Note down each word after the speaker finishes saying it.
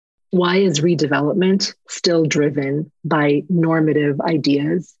Why is redevelopment still driven by normative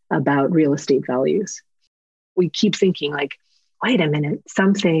ideas about real estate values? We keep thinking like, wait a minute,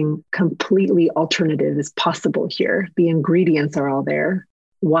 something completely alternative is possible here. The ingredients are all there.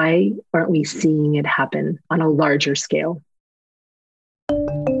 Why aren't we seeing it happen on a larger scale?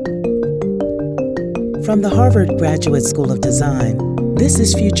 From the Harvard Graduate School of Design, this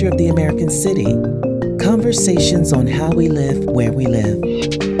is Future of the American City. Conversations on how we live where we live.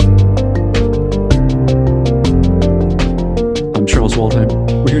 I'm Charles Waldheim.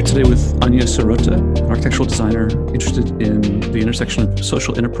 We're here today with Anya Sirota, an architectural designer interested in the intersection of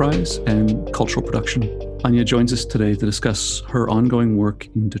social enterprise and cultural production. Anya joins us today to discuss her ongoing work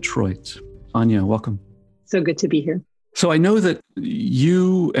in Detroit. Anya, welcome. So good to be here. So I know that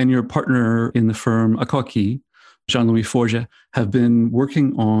you and your partner in the firm, Akauki, Jean-Louis Forget, have been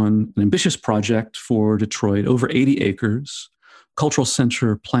working on an ambitious project for Detroit, over 80 acres, cultural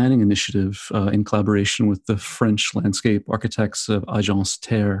center planning initiative in collaboration with the French landscape architects of Agence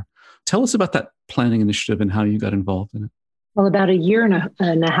Terre. Tell us about that planning initiative and how you got involved in it. Well, about a year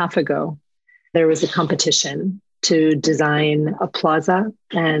and a half ago, there was a competition to design a plaza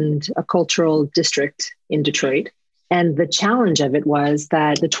and a cultural district in Detroit. And the challenge of it was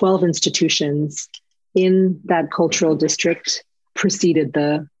that the 12 institutions in that cultural district preceded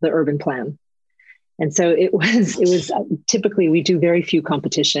the urban plan. And so it was typically we do very few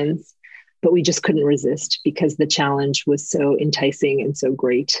competitions, but we just couldn't resist because the challenge was so enticing and so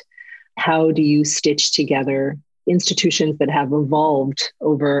great. How do you stitch together institutions that have evolved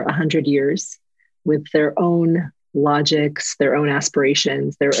over 100 years with their own logics, their own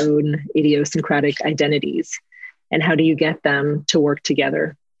aspirations, their own idiosyncratic identities? And how do you get them to work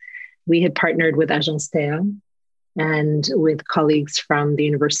together? We had partnered with Agence Terre and with colleagues from the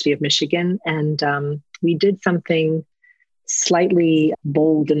University of Michigan. And we did something slightly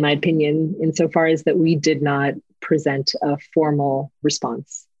bold, in my opinion, insofar as that we did not present a formal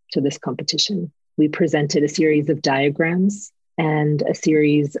response to this competition. We presented a series of diagrams and a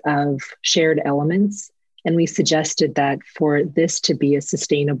series of shared elements. And we suggested that for this to be a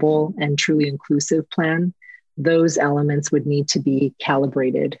sustainable and truly inclusive plan, those elements would need to be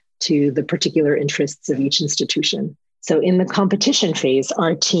calibrated to the particular interests of each institution. So in the competition phase,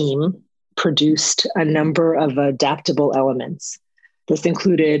 our team produced a number of adaptable elements. This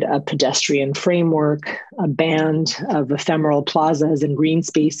included a pedestrian framework, a band of ephemeral plazas and green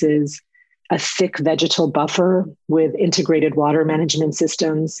spaces, a thick vegetal buffer with integrated water management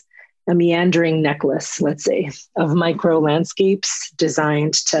systems, a meandering necklace, let's say, of micro landscapes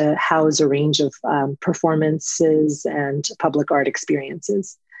designed to house a range of performances and public art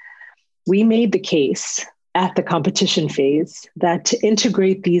experiences. We made the case at the competition phase that to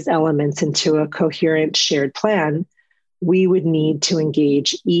integrate these elements into a coherent shared plan, we would need to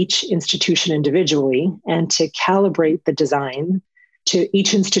engage each institution individually and to calibrate the design to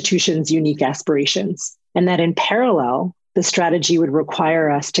each institution's unique aspirations. And that in parallel, the strategy would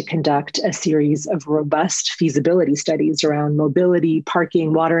require us to conduct a series of robust feasibility studies around mobility,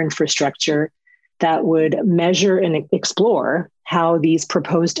 parking, water infrastructure that would measure and explore how these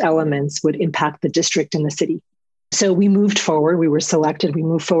proposed elements would impact the district and the city. So we moved forward, we were selected, we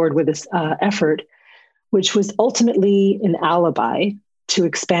moved forward with this effort, which was ultimately an alibi to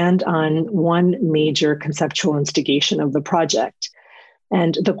expand on one major conceptual instigation of the project.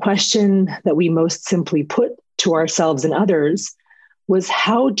 And the question that we most simply put to ourselves and others was,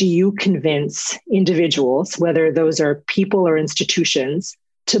 how do you convince individuals, whether those are people or institutions,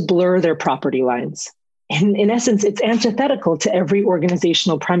 to blur their property lines? In essence, it's antithetical to every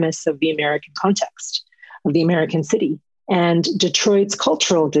organizational premise of the American context, of the American city. And Detroit's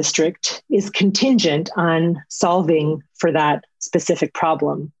cultural district is contingent on solving for that specific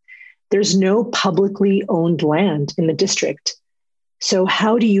problem. There's no publicly owned land in the district. So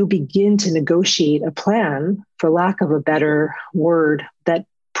how do you begin to negotiate a plan, for lack of a better word, that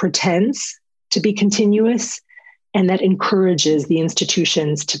pretends to be continuous and that encourages the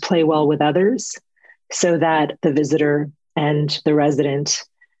institutions to play well with others so that the visitor and the resident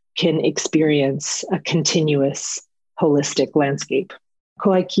can experience a continuous, holistic landscape?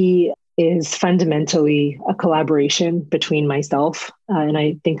 Akauki is fundamentally a collaboration between myself, and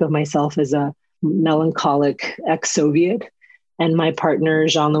I think of myself as a melancholic ex-Soviet, and my partner,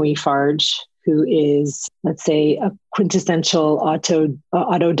 Jean-Louis Forget, who is, let's say, a quintessential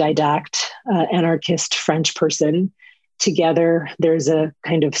autodidact, anarchist French person. Together, there's a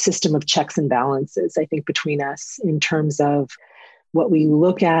kind of system of checks and balances, I think, between us in terms of what we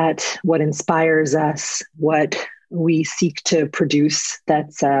look at, what inspires us, what we seek to produce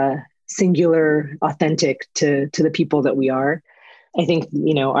that's singular, authentic to the people that we are. I think,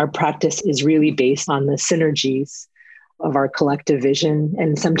 our practice is really based on the synergies of our collective vision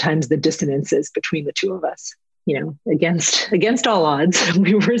and sometimes the dissonances between the two of us. Against all odds,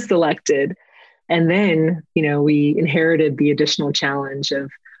 we were selected. And then, we inherited the additional challenge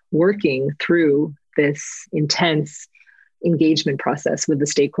of working through this intense engagement process with the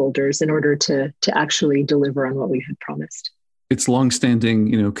stakeholders in order to actually deliver on what we had promised. It's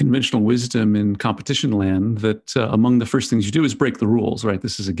longstanding, conventional wisdom in competition land that among the first things you do is break the rules, right?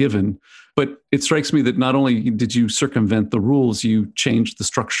 This is a given. But it strikes me that not only did you circumvent the rules, you changed the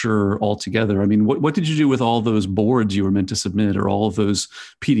structure altogether. I mean, what did you do with all those boards you were meant to submit or all of those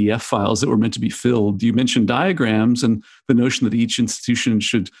PDF files that were meant to be filled? You mentioned diagrams and the notion that each institution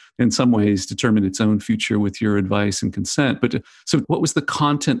should, in some ways, determine its own future with your advice and consent. But so what was the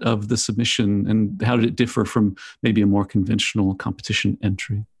content of the submission and how did it differ from maybe a more conventional competition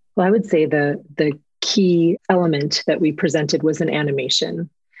entry? Well, I would say the key element that we presented was an animation.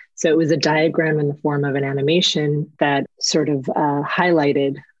 So it was a diagram in the form of an animation that sort of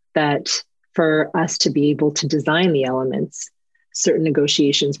highlighted that for us to be able to design the elements, certain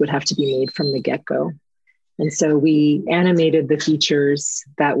negotiations would have to be made from the get-go. And so we animated the features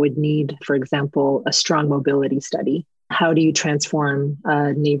that would need, for example, a strong mobility study. How do you transform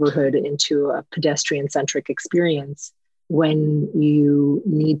a neighborhood into a pedestrian-centric experience when you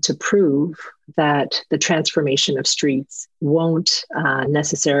need to prove that the transformation of streets won't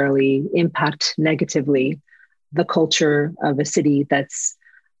necessarily impact negatively the culture of a city that's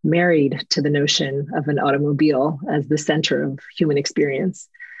married to the notion of an automobile as the center of human experience?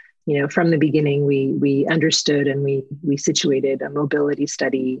 From the beginning, we understood and we situated a mobility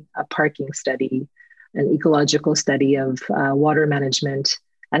study, a parking study, an ecological study of water management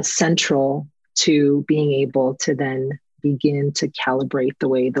as central to being able to then begin to calibrate the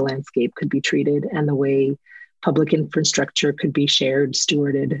way the landscape could be treated and the way public infrastructure could be shared,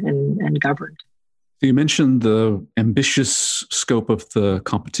 stewarded, and governed. You mentioned the ambitious scope of the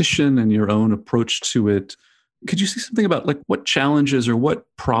competition and your own approach to it. Could you say something about what challenges or what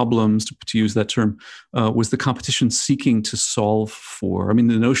problems, to use that term, was the competition seeking to solve for? I mean,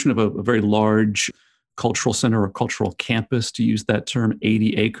 the notion of a very large cultural center or cultural campus, to use that term,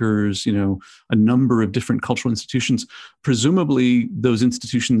 80 acres, a number of different cultural institutions. Presumably, those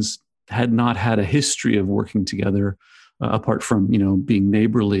institutions had not had a history of working together apart from, being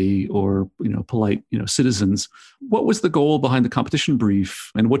neighborly or, polite, citizens. What was the goal behind the competition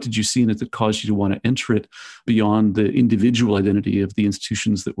brief? And what did you see in it that caused you to want to enter it beyond the individual identity of the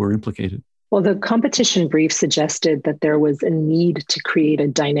institutions that were implicated? Well, the competition brief suggested that there was a need to create a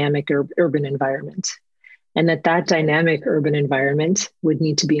dynamic urban environment, and that dynamic urban environment would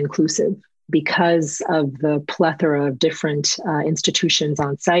need to be inclusive because of the plethora of different institutions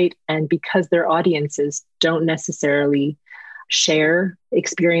on site and because their audiences don't necessarily share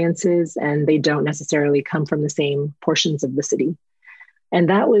experiences and they don't necessarily come from the same portions of the city. And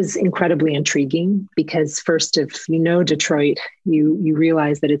that was incredibly intriguing because first, if you know Detroit, you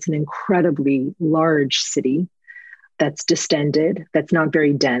realize that it's an incredibly large city that's distended, that's not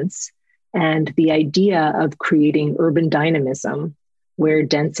very dense. And the idea of creating urban dynamism where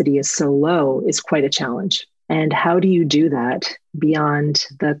density is so low is quite a challenge. And how do you do that beyond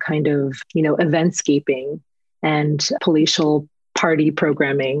the kind of, eventscaping and palatial party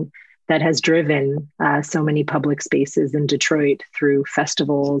programming that has driven so many public spaces in Detroit through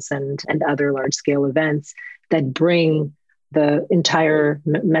festivals and other large-scale events that bring the entire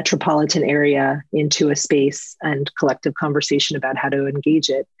metropolitan area into a space and collective conversation about how to engage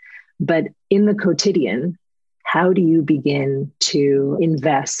it. But in the quotidian, how do you begin to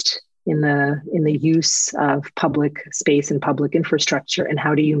invest in the use of public space and public infrastructure, and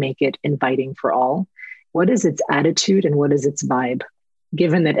how do you make it inviting for all? What is its attitude and what is its vibe?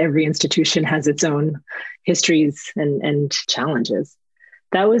 Given that every institution has its own histories and challenges.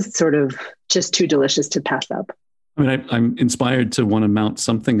 That was sort of just too delicious to pass up. I mean, I'm inspired to want to mount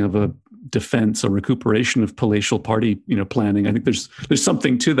something of a defense or recuperation of palatial party, planning. I think there's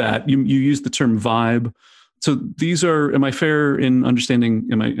something to that. You use the term vibe. So these are, am I fair in understanding,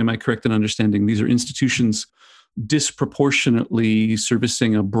 am I correct in understanding these are institutions disproportionately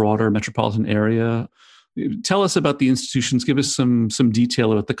servicing a broader metropolitan area? Tell us about the institutions. Give us some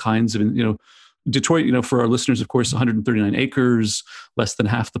detail about the kinds of, Detroit, for our listeners, of course, 139 acres, less than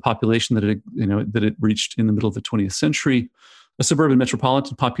half the population that it reached in the middle of the 20th century. A suburban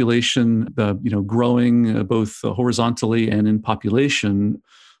metropolitan population, growing both horizontally and in population.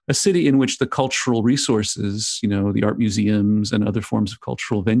 A city in which the cultural resources, the art museums and other forms of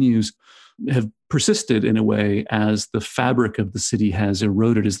cultural venues have persisted in a way as the fabric of the city has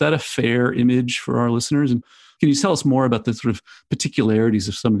eroded. Is that a fair image for our listeners? And Can you tell us more about the sort of particularities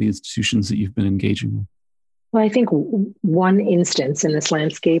of some of the institutions that you've been engaging with? Well, I think one instance in this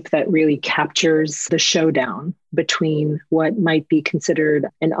landscape that really captures the showdown between what might be considered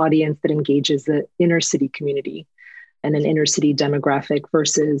an audience that engages the inner city community and an inner city demographic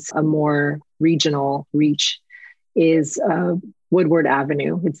versus a more regional reach is Woodward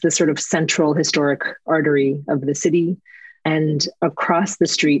Avenue. It's the sort of central historic artery of the city. And across the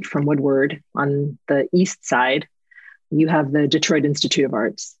street from Woodward on the east side, you have the Detroit Institute of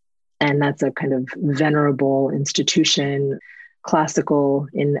Arts. And that's a kind of venerable institution, classical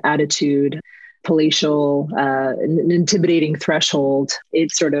in attitude, palatial, an intimidating threshold.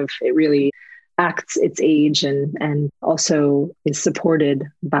 It really acts its age and also is supported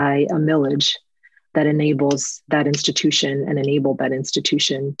by a millage that enables that institution and enabled that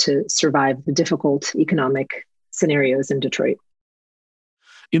institution to survive the difficult economic scenarios in Detroit.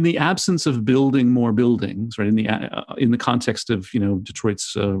 In the absence of building more buildings, right? In the context of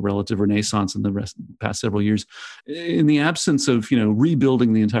Detroit's relative renaissance in the past several years, in the absence of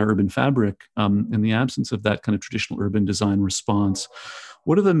rebuilding the entire urban fabric, in the absence of that kind of traditional urban design response,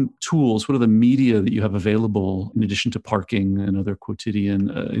 what are the tools? What are the media that you have available in addition to parking and other quotidian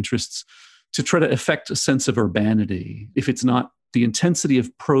interests to try to affect a sense of urbanity? If it's not the intensity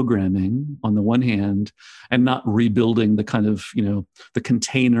of programming on the one hand, and not rebuilding the kind of, the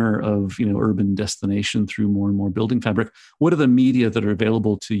container of, urban destination through more and more building fabric, what are the media that are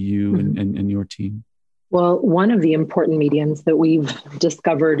available to you and your team? Well, one of the important mediums that we've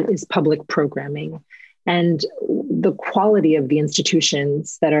discovered is public programming. And the quality of the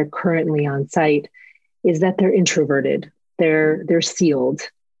institutions that are currently on site is that they're introverted. They're sealed.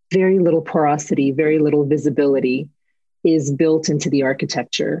 Very little porosity, very little visibility is built into the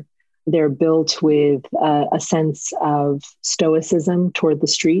architecture. They're built with a sense of stoicism toward the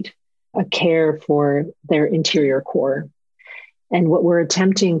street, a care for their interior core. And what we're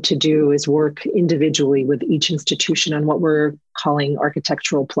attempting to do is work individually with each institution on what we're calling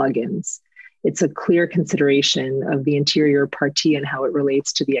architectural plugins. It's a clear consideration of the interior partie and how it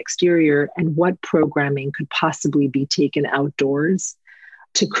relates to the exterior and what programming could possibly be taken outdoors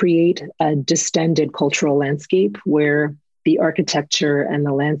to create a distended cultural landscape where the architecture and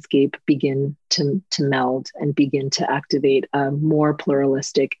the landscape begin to meld and begin to activate a more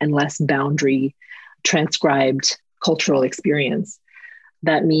pluralistic and less boundary transcribed cultural experience.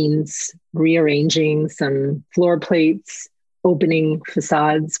 That means rearranging some floor plates, opening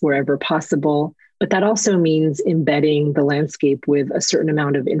facades wherever possible, but that also means embedding the landscape with a certain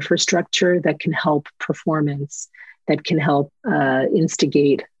amount of infrastructure that can help performance, that can help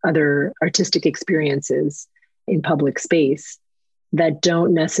instigate other artistic experiences in public space that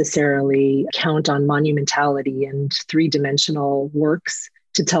don't necessarily count on monumentality and three-dimensional works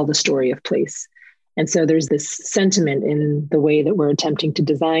to tell the story of place. And so there's this sentiment in the way that we're attempting to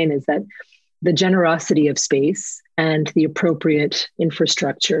design is that the generosity of space and the appropriate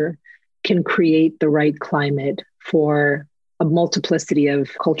infrastructure can create the right climate for a multiplicity of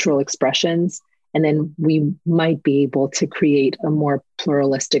cultural expressions. And then we might be able to create a more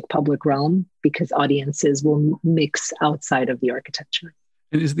pluralistic public realm because audiences will mix outside of the architecture.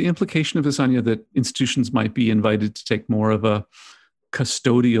 And is the implication of this, Anya, that institutions might be invited to take more of a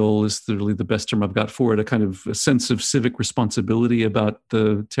custodial, is really the best term I've got for it, a kind of a sense of civic responsibility about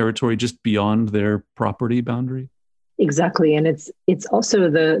the territory just beyond their property boundary? Exactly. And it's also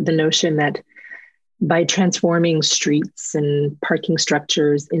the notion that by transforming streets and parking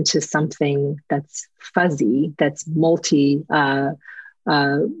structures into something that's fuzzy, that's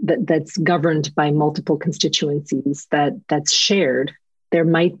that's governed by multiple constituencies, that's shared, there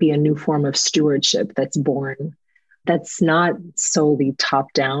might be a new form of stewardship that's born. That's not solely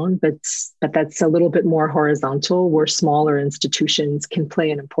top down, but that's a little bit more horizontal, where smaller institutions can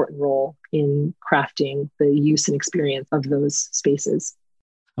play an important role in crafting the use and experience of those spaces.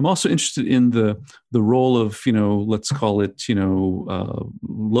 I'm also interested in the role of, let's call it,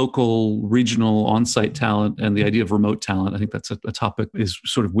 local, regional, on-site talent and the idea of remote talent. I think that's a topic is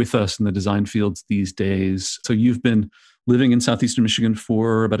sort of with us in the design fields these days. So you've been living in southeastern Michigan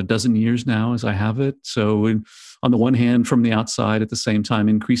for about a dozen years now, as I have it. So on the one hand, from the outside, at the same time,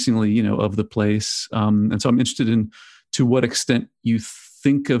 increasingly, of the place. And so I'm interested in to what extent you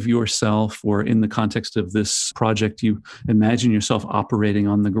think of yourself, or in the context of this project, you imagine yourself operating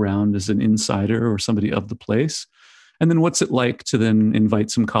on the ground as an insider or somebody of the place. And then what's it like to then invite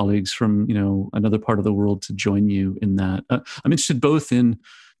some colleagues from, another part of the world to join you in that? I'm interested both in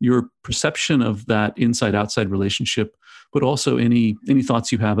your perception of that inside-outside relationship, but also any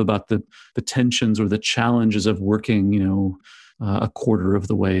thoughts you have about the tensions or the challenges of working, a quarter of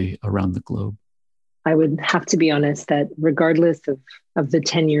the way around the globe. I would have to be honest that regardless of the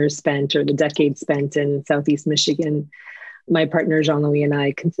 10 years spent or the decade spent in Southeast Michigan, my partner Jean-Louis and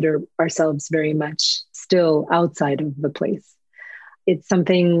I consider ourselves very much still outside of the place. It's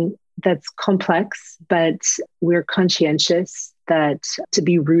something that's complex, but we're conscientious that to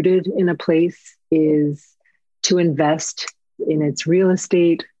be rooted in a place is to invest in its real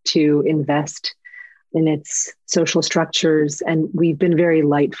estate, to invest in its social structures. And we've been very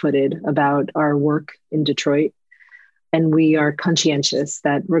light-footed about our work in Detroit. And we are conscientious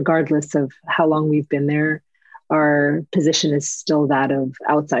that regardless of how long we've been there, our position is still that of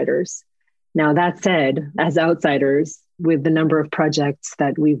outsiders. Now, that said, as outsiders, with the number of projects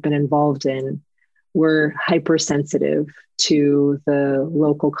that we've been involved in, we're hypersensitive to the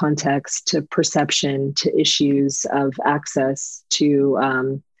local context, to perception, to issues of access,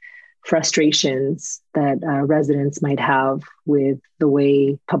 to frustrations that residents might have with the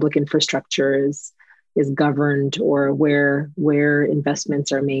way public infrastructure is governed, or where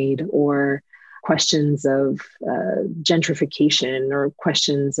investments are made, or questions of gentrification, or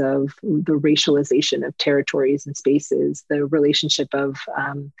questions of the racialization of territories and spaces, the relationship of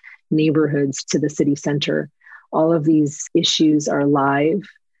neighborhoods to the city center. All of these issues are live.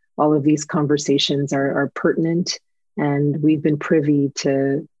 All of these conversations are pertinent. And we've been privy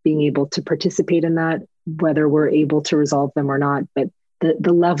to being able to participate in that, whether we're able to resolve them or not. But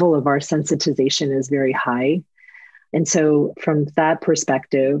the level of our sensitization is very high. And so from that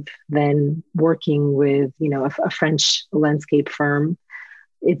perspective, then working with, a French landscape firm,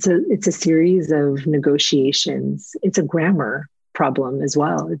 it's a series of negotiations. It's a grammar problem as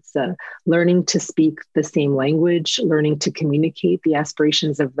well. It's learning to speak the same language, learning to communicate the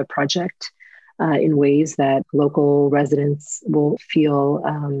aspirations of the project in ways that local residents will feel,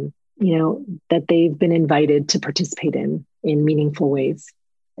 that they've been invited to participate in meaningful ways.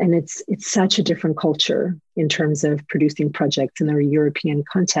 And it's such a different culture in terms of producing projects in a European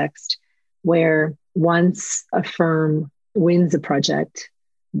context, where once a firm wins a project,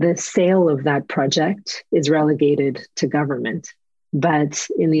 the sale of that project is relegated to government. But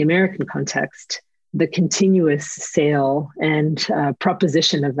in the American context, the continuous sale and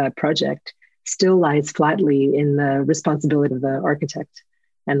proposition of that project still lies flatly in the responsibility of the architect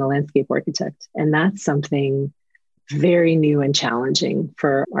and the landscape architect. And that's something very new and challenging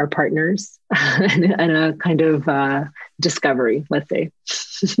for our partners and a kind of discovery, let's say.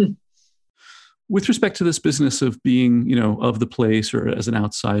 With respect to this business of being, of the place or as an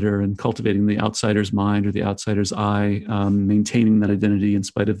outsider and cultivating the outsider's mind or the outsider's eye, maintaining that identity in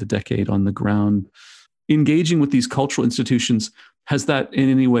spite of the decade on the ground, engaging with these cultural institutions, has that in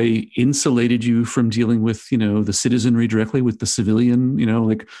any way insulated you from dealing with, the citizenry directly, with the civilian,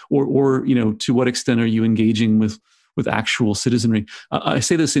 or to what extent are you engaging with actual citizenry? I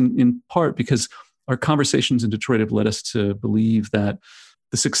say this in part because our conversations in Detroit have led us to believe that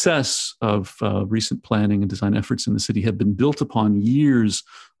the success of recent planning and design efforts in the city have been built upon years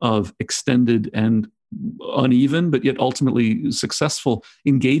of extended and uneven, but yet ultimately successful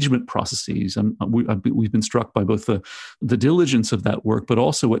engagement processes. We've been struck by both the diligence of that work, but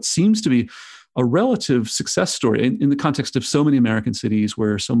also what seems to be a relative success story in the context of so many American cities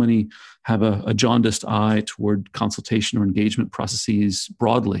where so many have a jaundiced eye toward consultation or engagement processes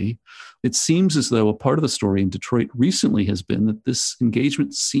broadly. It seems as though a part of the story in Detroit recently has been that this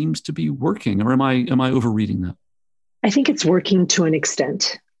engagement seems to be working. Or am I overreading that? I think it's working to an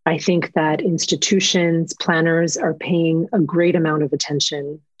extent. I think that institutions, planners are paying a great amount of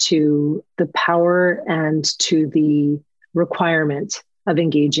attention to the power and to the requirement of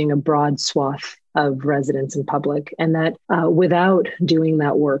engaging a broad swath of residents and public. And that without doing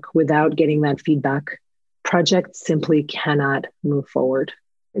that work, without getting that feedback, projects simply cannot move forward.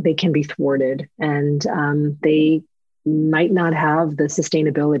 They can be thwarted, and they might not have the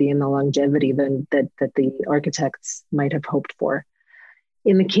sustainability and the longevity that the architects might have hoped for.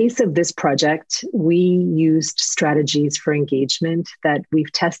 In the case of this project, we used strategies for engagement that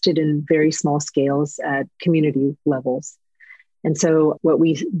we've tested in very small scales at community levels. And so what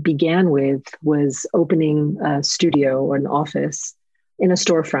we began with was opening a studio or an office in a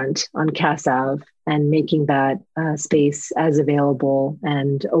storefront on Cass Ave and making that space as available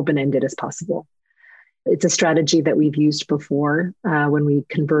and open-ended as possible. It's a strategy that we've used before when we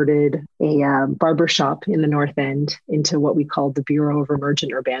converted a barbershop in the North End into what we called the Bureau of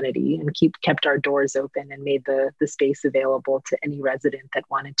Emergent Urbanity, and kept our doors open and made the space available to any resident that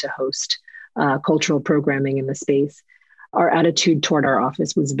wanted to host cultural programming in the space. Our attitude toward our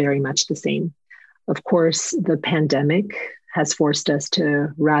office was very much the same. Of course, the pandemic has forced us to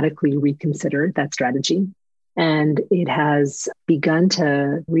radically reconsider that strategy. And it has begun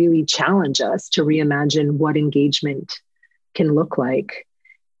to really challenge us to reimagine what engagement can look like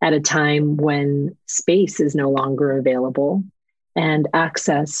at a time when space is no longer available and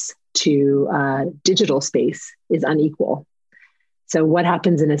access to digital space is unequal. So what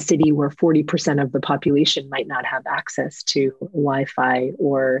happens in a city where 40% of the population might not have access to Wi-Fi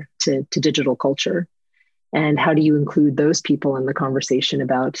or to digital culture? And how do you include those people in the conversation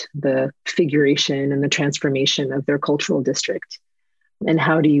about the figuration and the transformation of their cultural district? And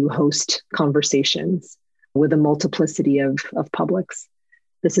how do you host conversations with a multiplicity of publics?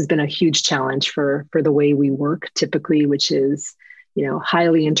 This has been a huge challenge for the way we work typically, which is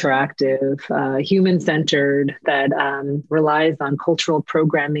highly interactive, human-centered, that relies on cultural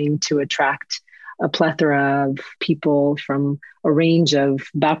programming to attract a plethora of people from a range of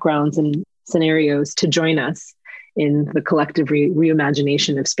backgrounds and scenarios to join us in the collective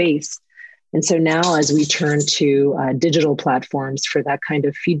reimagination of space. And so now, as we turn to digital platforms for that kind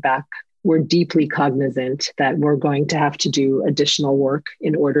of feedback, we're deeply cognizant that we're going to have to do additional work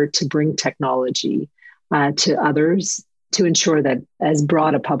in order to bring technology to others to ensure that as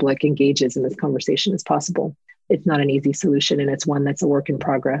broad a public engages in this conversation as possible. It's not an easy solution, and it's one that's a work in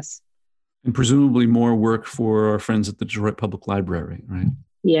progress. And presumably more work for our friends at the Detroit Public Library, right?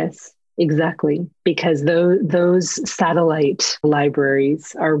 Yes, exactly. Because those satellite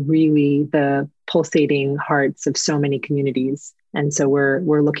libraries are really the pulsating hearts of so many communities. And so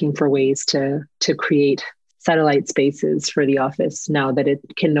we're looking for ways to create satellite spaces for the office now that it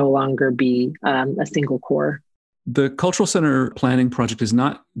can no longer be a single core. The Cultural Center Planning Project is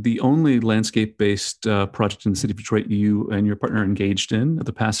not the only landscape-based project in the city of Detroit you and your partner are engaged in.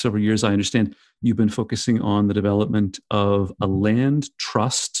 The past several years, I understand you've been focusing on the development of a land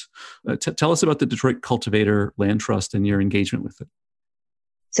trust. Tell us about the Detroit Cultivator Land Trust and your engagement with it.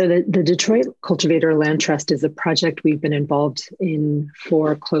 So the Detroit Cultivator Land Trust is a project we've been involved in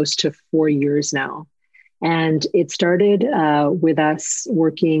for close to 4 years now. And it started with us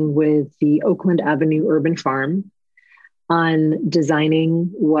working with the Oakland Avenue Urban Farm on designing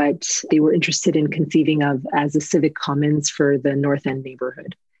what they were interested in conceiving of as a civic commons for the North End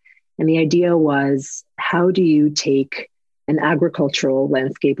neighborhood. And the idea was, how do you take an agricultural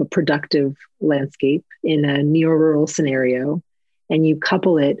landscape, a productive landscape in a neo-rural scenario, and you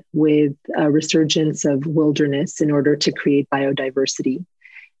couple it with a resurgence of wilderness in order to create biodiversity?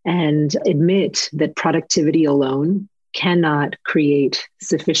 And admit that productivity alone cannot create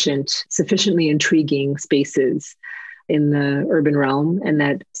sufficiently intriguing spaces in the urban realm, and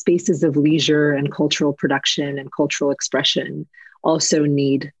that spaces of leisure and cultural production and cultural expression also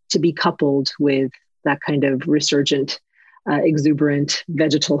need to be coupled with that kind of resurgent, exuberant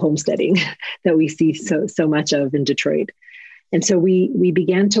vegetal homesteading that we see so much of in Detroit. And so we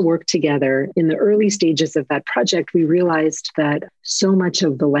began to work together. In the early stages of that project, we realized that so much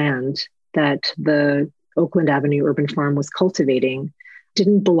of the land that the Oakland Avenue Urban Farm was cultivating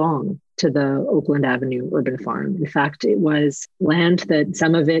didn't belong to the Oakland Avenue Urban Farm. In fact, it was land that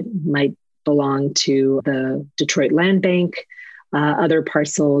some of it might belong to the Detroit Land Bank. Other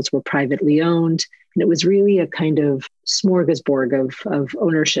parcels were privately owned. And it was really a kind of smorgasbord of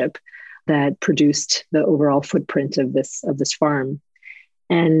ownership that produced the overall footprint of this farm.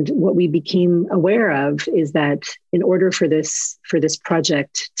 And what we became aware of is that in order for this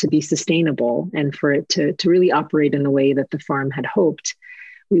project to be sustainable and for it to really operate in the way that the farm had hoped,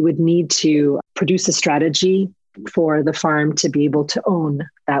 we would need to produce a strategy for the farm to be able to own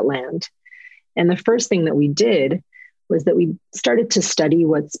that land. And the first thing that we did was that we started to study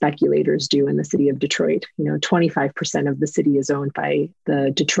what speculators do in the city of Detroit. 25% of the city is owned by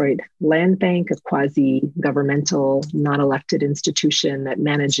the Detroit Land Bank, a quasi-governmental, non-elected institution that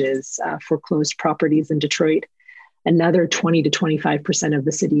manages foreclosed properties in Detroit. Another 20 to 25% of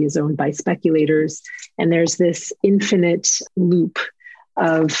the city is owned by speculators. And there's this infinite loop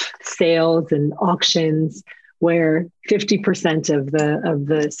of sales and auctions where 50% of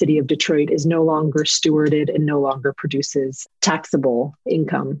the city of Detroit is no longer stewarded and no longer produces taxable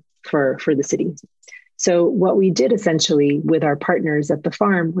income for the city. So what we did essentially with our partners at the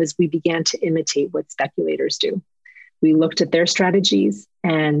farm was we began to imitate what speculators do. We looked at their strategies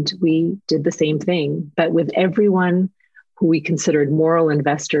and we did the same thing, but with everyone who we considered moral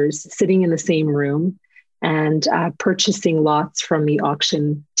investors sitting in the same room and purchasing lots from the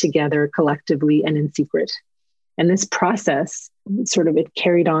auction together collectively and in secret. And this process it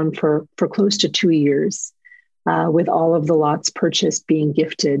carried on for close to 2 years, with all of the lots purchased being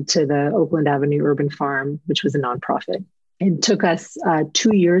gifted to the Oakland Avenue Urban Farm, which was a nonprofit. It took us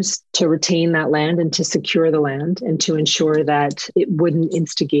 2 years to retain that land and to secure the land and to ensure that it wouldn't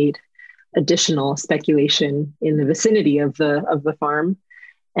instigate additional speculation in the vicinity of the farm.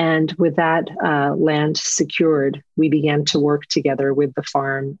 And with that land secured, we began to work together with the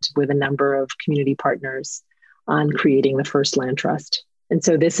farm, with a number of community partners on creating the first land trust. And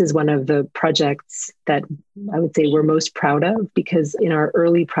so this is one of the projects that I would say we're most proud of, because in our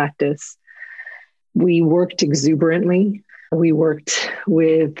early practice, we worked exuberantly. We worked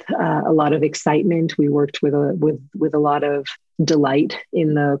with a lot of excitement. We worked with a lot of delight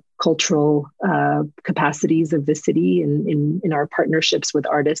in the cultural capacities of the city and in our partnerships with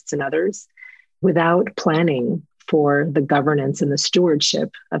artists and others, without planning for the governance and the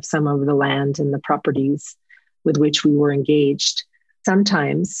stewardship of some of the land and the properties with which we were engaged.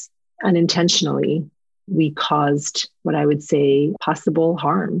 Sometimes unintentionally, we caused what I would say possible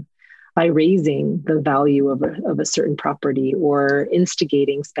harm by raising the value of a certain property or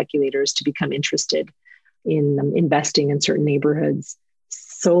instigating speculators to become interested in investing in certain neighborhoods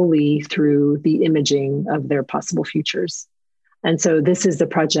solely through the imaging of their possible futures. And so this is the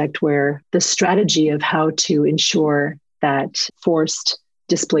project where the strategy of how to ensure that forced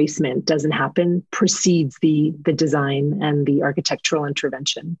displacement doesn't happen precedes the design and the architectural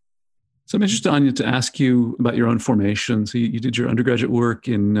intervention. So I'm interested, Anya, to ask you about your own formation. So you did your undergraduate work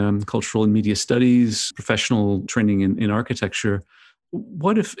in cultural and media studies, professional training in architecture.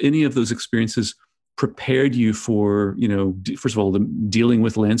 What, if any, of those experiences prepared you for, first of all, dealing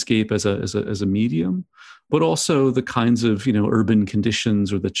with landscape as a medium, but also the kinds of, urban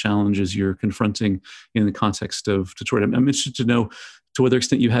conditions or the challenges you're confronting in the context of Detroit? I'm interested to know to what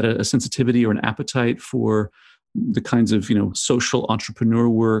extent you had a sensitivity or an appetite for the kinds of, social entrepreneur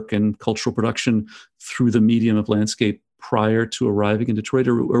work and cultural production through the medium of landscape prior to arriving in Detroit,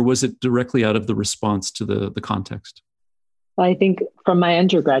 or was it directly out of the response to the context? Well, I think from my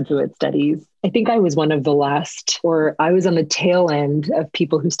undergraduate studies, I think I was one of the last, or I was on the tail end of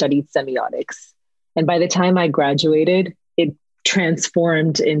people who studied semiotics. And by the time I graduated, it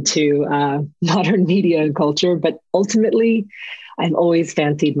transformed into modern media and culture. But ultimately, I've always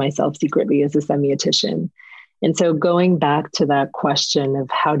fancied myself secretly as a semiotician. And so going back to that question of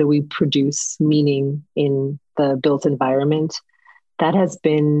how do we produce meaning in the built environment, that has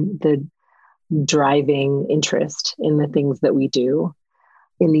been the driving interest in the things that we do,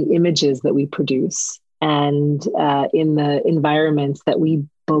 in the images that we produce, and in the environments that we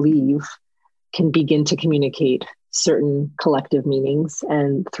believe can begin to communicate certain collective meanings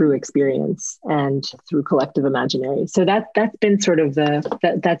and through experience and through collective imaginary. So that's been sort of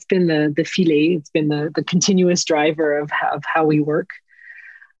that's been the filet. It's been the continuous driver of how we work.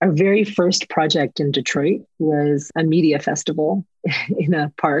 Our very first project in Detroit was a media festival in a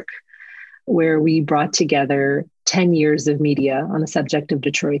park where we brought together 10 years of media on the subject of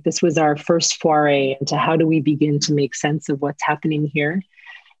Detroit. This was our first foray into how do we begin to make sense of what's happening here.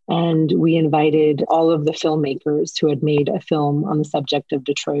 And we invited all of the filmmakers who had made a film on the subject of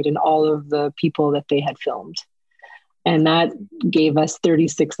Detroit and all of the people that they had filmed. And that gave us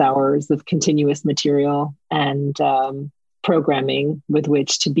 36 hours of continuous material and programming with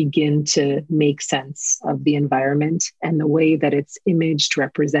which to begin to make sense of the environment and the way that it's imaged,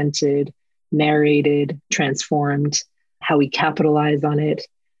 represented, narrated, transformed, how we capitalize on it,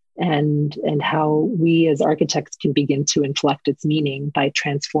 and how we as architects can begin to inflect its meaning by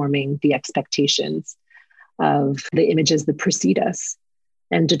transforming the expectations of the images that precede us.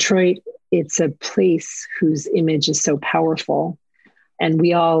 And Detroit, it's a place whose image is so powerful, and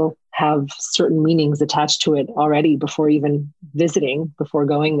we all have certain meanings attached to it already before even visiting, before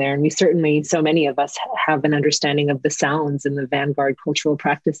going there. And we certainly, so many of us have an understanding of the sounds and the vanguard cultural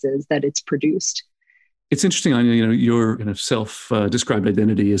practices that it's produced. It's interesting, Anya, your kind of self-described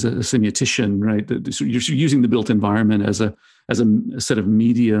identity as a semiotician, right? So you're using the built environment as a set of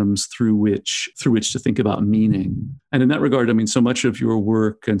mediums through which to think about meaning. And in that regard, so much of your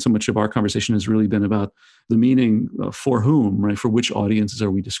work and so much of our conversation has really been about the meaning for whom, right? For which audiences are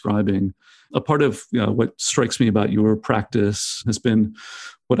we describing? A part of what strikes me about your practice has been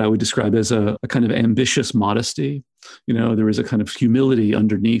what I would describe as a kind of ambitious modesty. There is a kind of humility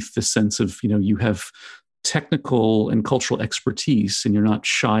underneath the sense of, you have technical and cultural expertise, and you're not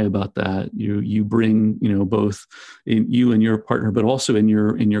shy about that. You bring, both in you and your partner, but also in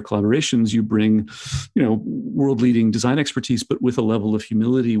your collaborations, you bring, world-leading design expertise, but with a level of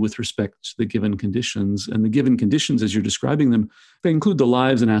humility with respect to the given conditions. And the given conditions, as you're describing them, they include the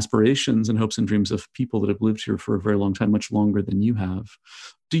lives and aspirations and hopes and dreams of people that have lived here for a very long time, much longer than you have.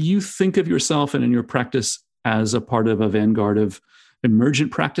 Do you think of yourself and in your practice as a part of a vanguard of emergent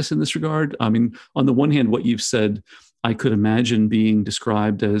practice in this regard? On the one hand, what you've said, I could imagine being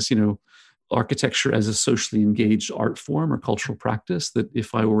described as, architecture as a socially engaged art form or cultural practice that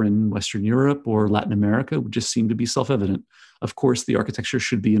if I were in Western Europe or Latin America would just seem to be self-evident. Of course, the architecture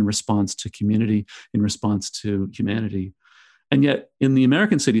should be in response to community, in response to humanity. And yet in the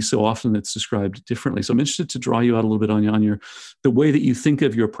American cities, so often it's described differently. So I'm interested to draw you out a little bit on the way that you think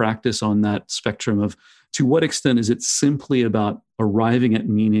of your practice on that spectrum of to what extent is it simply about arriving at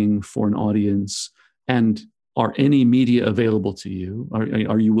meaning for an audience, and are any media available to you?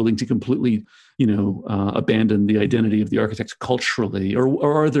 Are you willing to completely, abandon the identity of the architect culturally,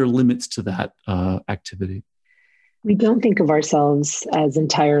 or are there limits to that activity? We don't think of ourselves as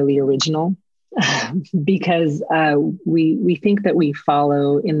entirely original because we think that we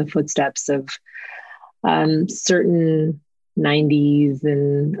follow in the footsteps of certain 90s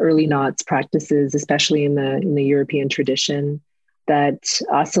and early noughts practices, especially in the European tradition, that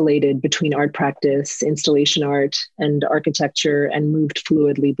oscillated between art practice, installation art, and architecture, and moved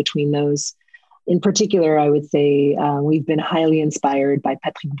fluidly between those. In particular, I would say we've been highly inspired by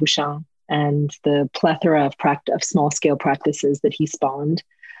Patrick Bouchin and the plethora of small-scale practices that he spawned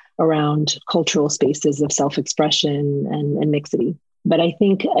around cultural spaces of self-expression and mixity. But I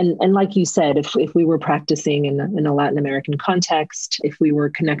think, and like you said, if we were practicing in a Latin American context, if we were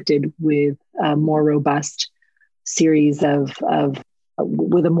connected with a more robust series with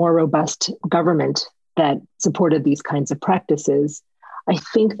a more robust government that supported these kinds of practices, I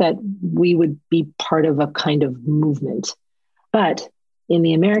think that we would be part of a kind of movement. But in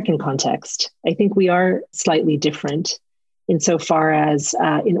the American context, I think we are slightly different insofar as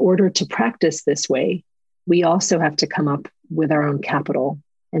in order to practice this way, we also have to come up with our own capital.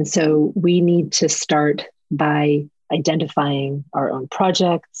 And so we need to start by identifying our own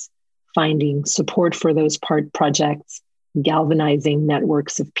projects, finding support for those projects, galvanizing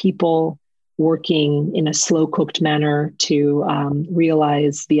networks of people, working in a slow-cooked manner to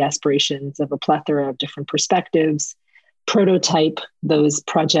realize the aspirations of a plethora of different perspectives, prototype those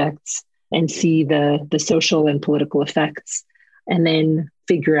projects and see the social and political effects, and then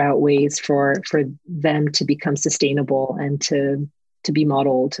figure out ways for them to become sustainable and to be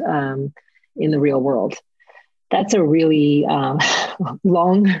modeled in the real world. That's a really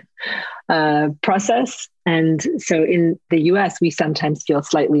long process. And so in the US, we sometimes feel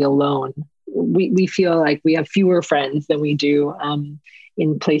slightly alone. We feel like we have fewer friends than we do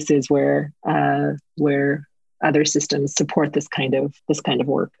in places where other systems support this kind of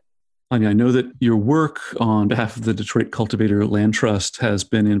work. Anya, I know that your work on behalf of the Detroit Cultivator Land Trust has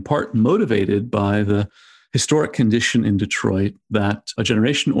been in part motivated by the historic condition in Detroit that a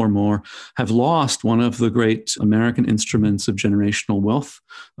generation or more have lost one of the great American instruments of generational wealth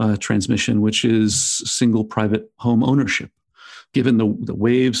transmission, which is single private home ownership. Given the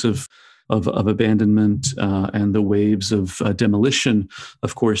waves of abandonment and the waves of demolition,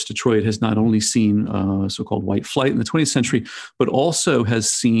 of course, Detroit has not only seen so-called white flight in the 20th century, but also has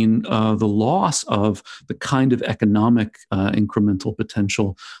seen the loss of the kind of economic incremental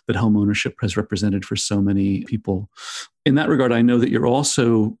potential that home ownership has represented for so many people. In that regard, I know that you're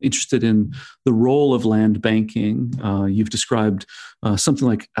also interested in the role of land banking. You've described something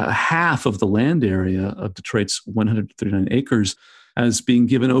like half of the land area of Detroit's 139 acres as being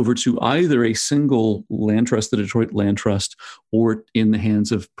given over to either a single land trust, the Detroit Land Trust, or in the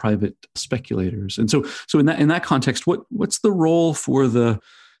hands of private speculators. And so in that context, what's the role for the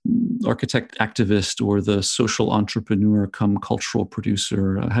architect activist or the social entrepreneur come cultural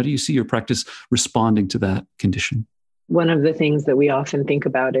producer? How do you see your practice responding to that condition? One of the things that we often think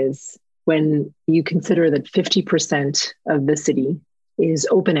about is when you consider that 50% of the city is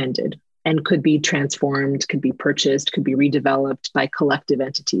open-ended and could be transformed, could be purchased, could be redeveloped by collective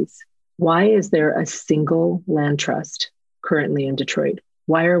entities. Why is there a single land trust currently in Detroit?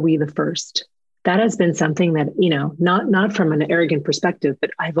 Why are we the first? That has been something that, not from an arrogant perspective, but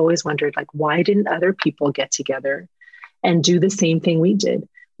I've always wondered, why didn't other people get together and do the same thing we did?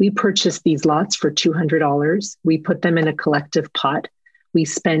 We purchased these lots for $200. We put them in a collective pot. We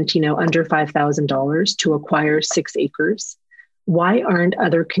spent, under $5,000 to acquire 6 acres. Why aren't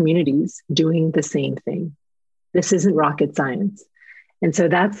other communities doing the same thing? This isn't rocket science. And so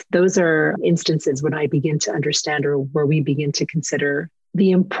those are instances when I begin to understand, or where we begin to consider the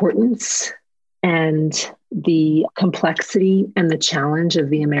importance and the complexity and the challenge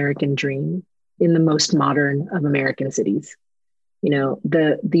of the American dream in the most modern of American cities.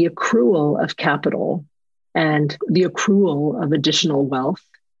 The accrual of capital and the accrual of additional wealth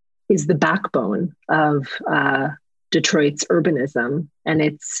is the backbone of Detroit's urbanism and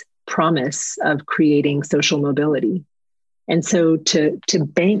its promise of creating social mobility. And so to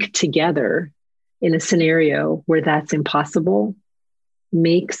bank together in a scenario where that's impossible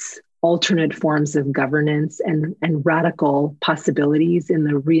makes alternate forms of governance and radical possibilities in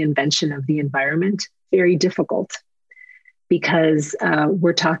the reinvention of the environment very difficult, because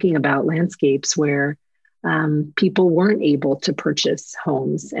we're talking about landscapes where people weren't able to purchase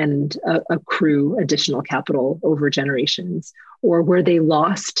homes and accrue additional capital over generations, or where they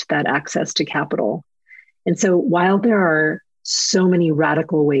lost that access to capital. And so while there are so many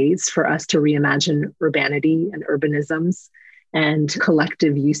radical ways for us to reimagine urbanity and urbanisms and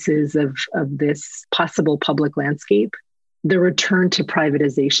collective uses of this possible public landscape, the return to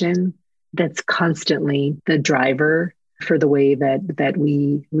privatization that's constantly the driver for the way that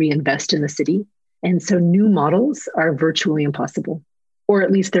we reinvest in the city. And so new models are virtually impossible, or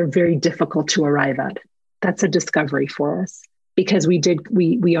at least they're very difficult to arrive at. That's a discovery for us, because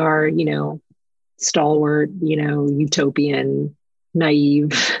we are, stalwart, utopian,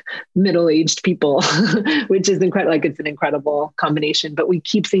 naive, middle-aged people, which is incredible. Like, it's an incredible combination, but we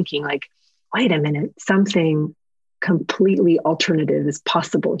keep thinking like, wait a minute, something completely alternative is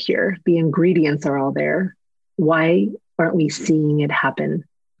possible here. The ingredients are all there. Why aren't we seeing it happen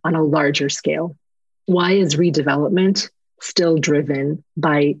on a larger scale? Why is redevelopment still driven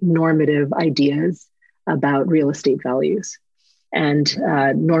by normative ideas about real estate values and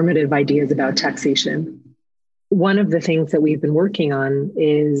normative ideas about taxation? One of the things that we've been working on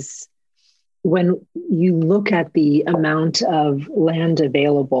is, when you look at the amount of land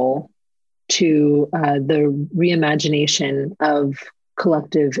available to the reimagination of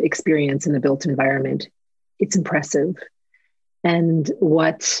collective experience in the built environment, it's impressive. And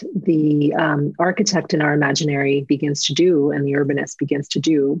what the architect in our imaginary begins to do, and the urbanist begins to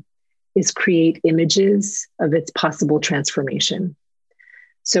do, is create images of its possible transformation.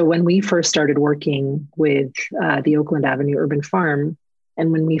 So when we first started working with the Oakland Avenue Urban Farm,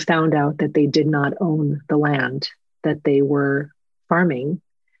 and when we found out that they did not own the land that they were farming,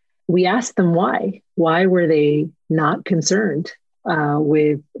 we asked them why. Why were they not concerned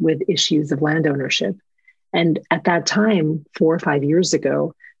with issues of land ownership? And at that time, 4 or 5 years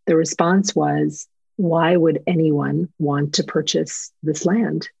ago, the response was, why would anyone want to purchase this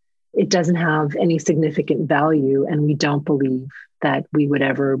land? It doesn't have any significant value, and we don't believe that we would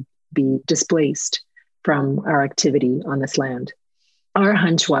ever be displaced from our activity on this land. Our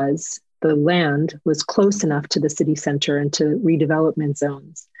hunch was the land was close enough to the city center and to redevelopment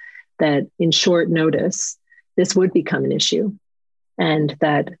zones that in short notice, this would become an issue. And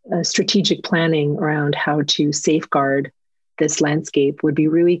that strategic planning around how to safeguard this landscape would be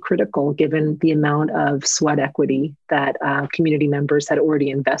really critical, given the amount of sweat equity that community members had already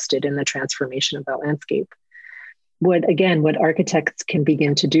invested in the transformation of that landscape. What architects can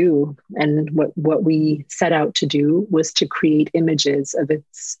begin to do, and what we set out to do, was to create images of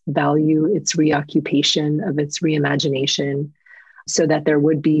its value, its reoccupation, of its reimagination, so that there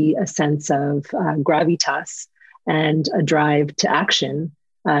would be a sense of gravitas and a drive to action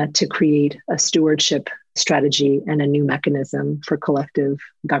to create a stewardship strategy and a new mechanism for collective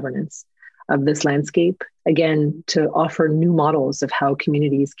governance of this landscape. Again, to offer new models of how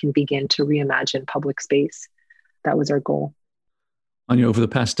communities can begin to reimagine public space. That was our goal. Anya, over the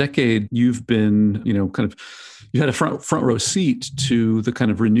past decade, you've been, you had a front row seat to the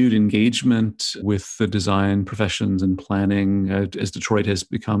kind of renewed engagement with the design professions and planning, as Detroit has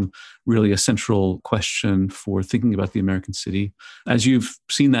become really a central question for thinking about the American city. As you've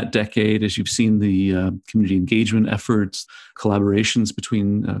seen that decade, as you've seen the community engagement efforts, collaborations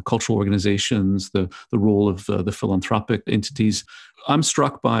between cultural organizations, the role of the philanthropic entities, I'm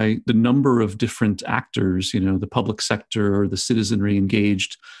struck by the number of different actors, the public sector, the citizenry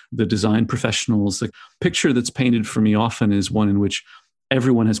engaged, the design professionals. The picture that's painted for me often is one in which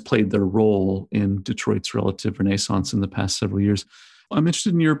everyone has played their role in Detroit's relative renaissance in the past several years. I'm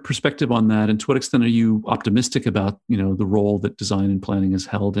interested in your perspective on that, and to what extent are you optimistic about, the role that design and planning has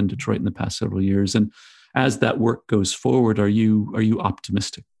held in Detroit in the past several years? And as that work goes forward, are you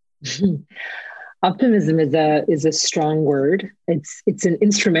optimistic? Optimism is a strong word. It's an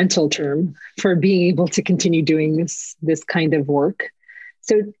instrumental term for being able to continue doing this kind of work.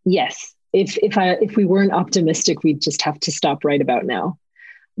 So yes, if we weren't optimistic, we'd just have to stop right about now.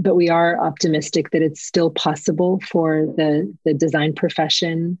 But we are optimistic that it's still possible for the design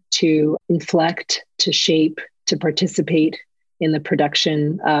profession to inflect, to shape, to participate in the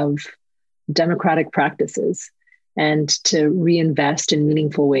production of democratic practices, and to reinvest in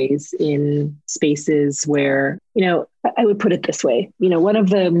meaningful ways in spaces where, I would put it this way, one of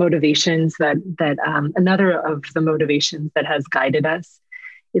the motivations another of the motivations that has guided us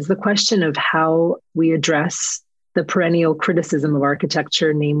is the question of how we address the perennial criticism of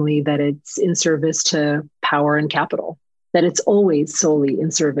architecture, namely that it's in service to power and capital. that it's always solely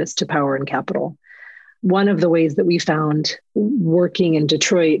in service to power and capital. One of the ways that we found working in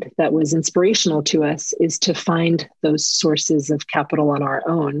Detroit that was inspirational to us is to find those sources of capital on our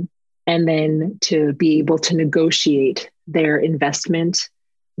own, and then to be able to negotiate their investment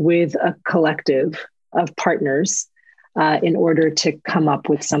with a collective of partners in order to come up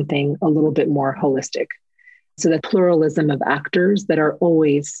with something a little bit more holistic. So the pluralism of actors that are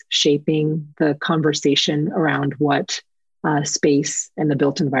always shaping the conversation around what space and the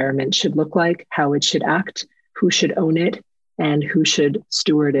built environment should look like, how it should act, who should own it, and who should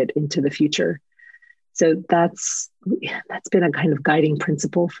steward it into the future. So that's been a kind of guiding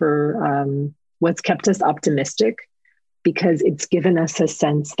principle for what's kept us optimistic, because it's given us a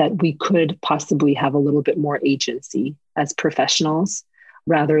sense that we could possibly have a little bit more agency as professionals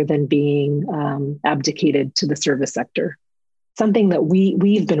rather than being abdicated to the service sector. Something that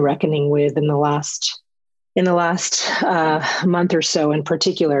we've been reckoning with in the last month or so in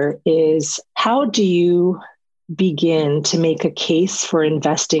particular is, how do you begin to make a case for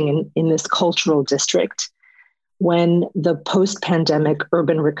investing in this cultural district when the post-pandemic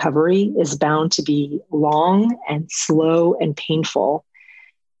urban recovery is bound to be long and slow and painful?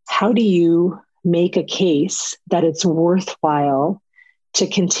 How do you make a case that it's worthwhile to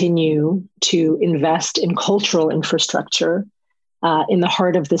continue to invest in cultural infrastructure in the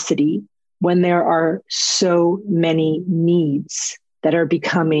heart of the city when there are so many needs that are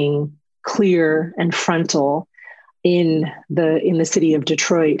becoming clear and frontal in the city of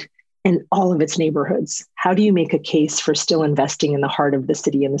Detroit and all of its neighborhoods? How do you make a case for still investing in the heart of the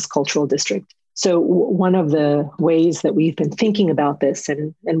city in this cultural district? So one of the ways that we've been thinking about this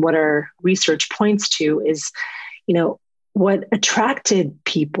and what our research points to is, what attracted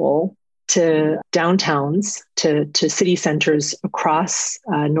people to downtowns, to city centers across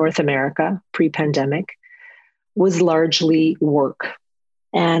North America pre-pandemic was largely work.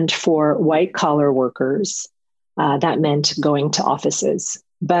 And for white collar workers, that meant going to offices.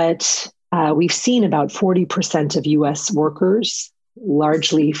 But we've seen about 40% of US workers,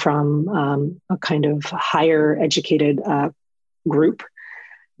 largely from a kind of higher educated group,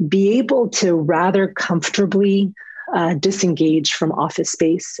 be able to rather comfortably disengage from office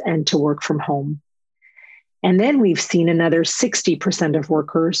space and to work from home. And then we've seen another 60% of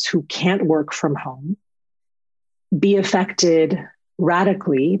workers who can't work from home be affected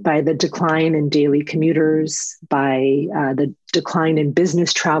radically by the decline in daily commuters, by the decline in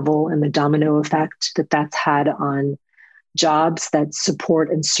business travel and the domino effect that that's had on jobs that support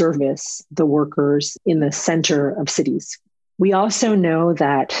and service the workers in the center of cities. We also know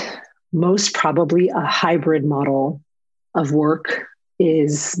that most probably a hybrid model of work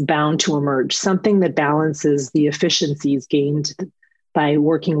is bound to emerge, something that balances the efficiencies gained by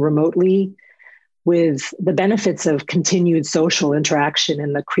working remotely with the benefits of continued social interaction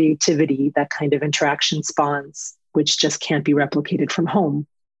and the creativity that kind of interaction spawns, which just can't be replicated from home.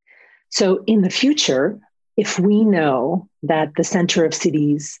 So in the future, if we know that the center of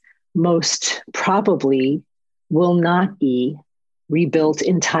cities most probably will not be rebuilt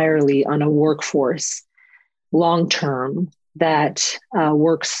entirely on a workforce long-term that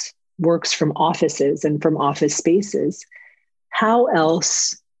works from offices and from office spaces, how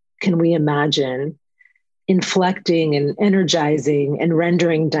else can we imagine inflecting and energizing and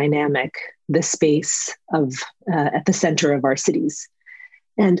rendering dynamic the space of at the center of our cities?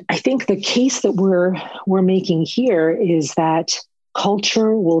 And I think the case that we're making here is that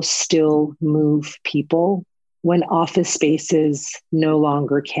culture will still move people when office spaces no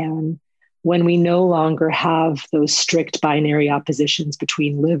longer can, when we no longer have those strict binary oppositions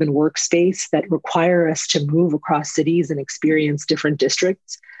between live and work space that require us to move across cities and experience different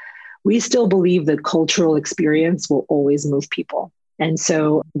districts. We still believe that cultural experience will always move people. And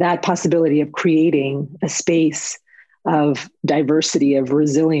so that possibility of creating a space of diversity, of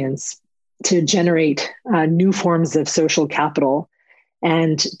resilience to generate new forms of social capital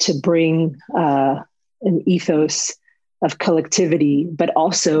and to bring an ethos of collectivity, but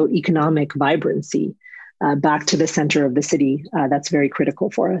also economic vibrancy back to the center of the city. That's very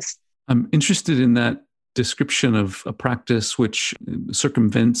critical for us. I'm interested in that description of a practice which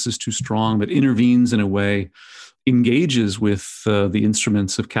circumvents is too strong, but intervenes in a way, engages with the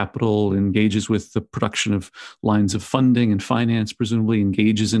instruments of capital, engages with the production of lines of funding and finance, presumably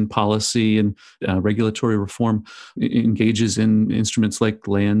engages in policy and regulatory reform, engages in instruments like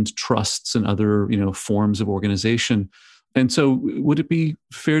land trusts and other forms of organization. And so would it be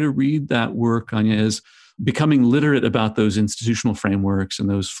fair to read that work, Anya, as becoming literate about those institutional frameworks and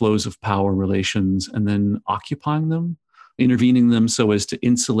those flows of power relations, and then occupying them, intervening them so as to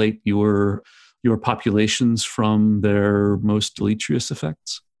insulate your your populations from their most deleterious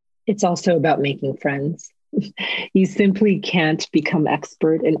effects? It's also about making friends. You simply can't become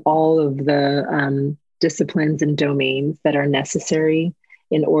expert in all of the disciplines and domains that are necessary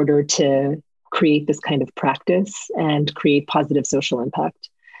in order to create this kind of practice and create positive social impact.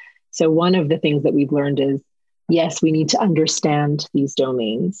 So one of the things that we've learned is, yes, we need to understand these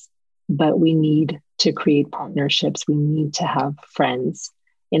domains, but we need to create partnerships. We need to have friends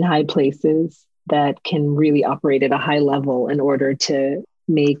in high places that can really operate at a high level in order to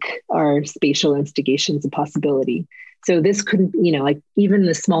make our spatial instigations a possibility. So this couldn't, like even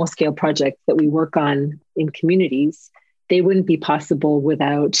the small scale projects that we work on in communities, they wouldn't be possible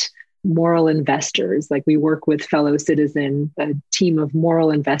without moral investors. Like we work with Fellow Citizen, a team of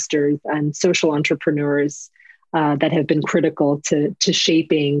moral investors and social entrepreneurs that have been critical to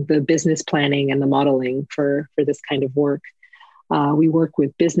shaping the business planning and the modeling for this kind of work. We work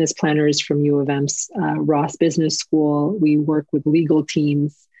with business planners from U of M's Ross Business School. We work with legal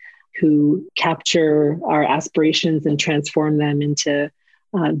teams who capture our aspirations and transform them into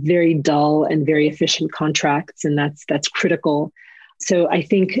very dull and very efficient contracts, and that's critical. So I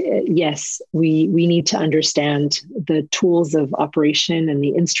think, yes, we need to understand the tools of operation and the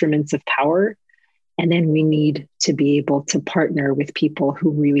instruments of power, and then we need to be able to partner with people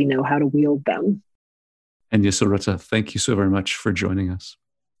who really know how to wield them. And Yesorota, thank you so very much for joining us.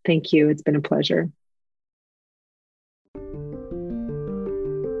 Thank you. It's been a pleasure.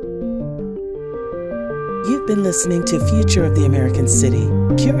 You've been listening to Future of the American City,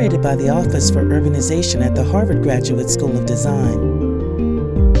 curated by the Office for Urbanization at the Harvard Graduate School of Design.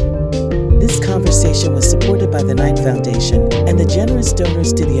 This conversation was supported by the Knight Foundation and the generous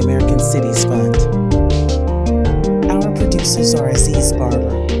donors to the American Cities Fund. Our producers are Aziz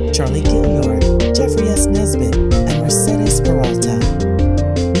Barber, Charlie Gilliard, Jeffrey S. Nesbitt, and Mercedes Peralta.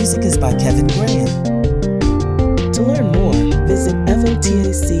 Music is by Kevin Graham. To learn more, visit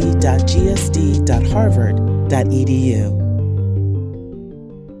fotac.gsd.harvard.edu.